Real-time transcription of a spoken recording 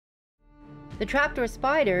The trapdoor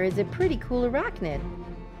spider is a pretty cool arachnid.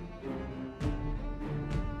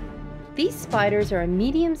 These spiders are a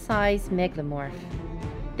medium-sized megalomorph.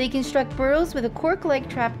 They construct burrows with a cork-like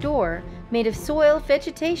trapdoor made of soil,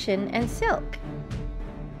 vegetation, and silk.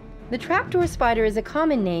 The trapdoor spider is a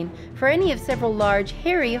common name for any of several large,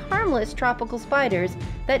 hairy, harmless tropical spiders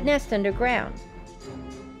that nest underground.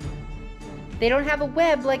 They don't have a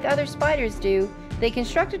web like other spiders do. They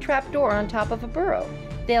construct a trapdoor on top of a burrow.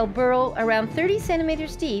 They'll burrow around 30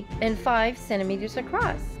 centimeters deep and 5 centimeters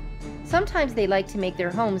across. Sometimes they like to make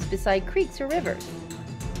their homes beside creeks or rivers.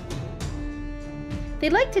 They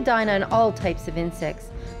like to dine on all types of insects,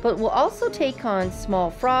 but will also take on small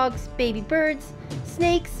frogs, baby birds,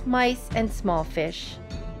 snakes, mice, and small fish.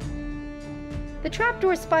 The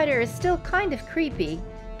trapdoor spider is still kind of creepy,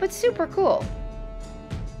 but super cool.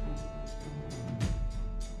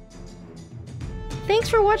 Thanks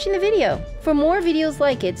for watching the video. For more videos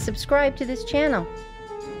like it, subscribe to this channel.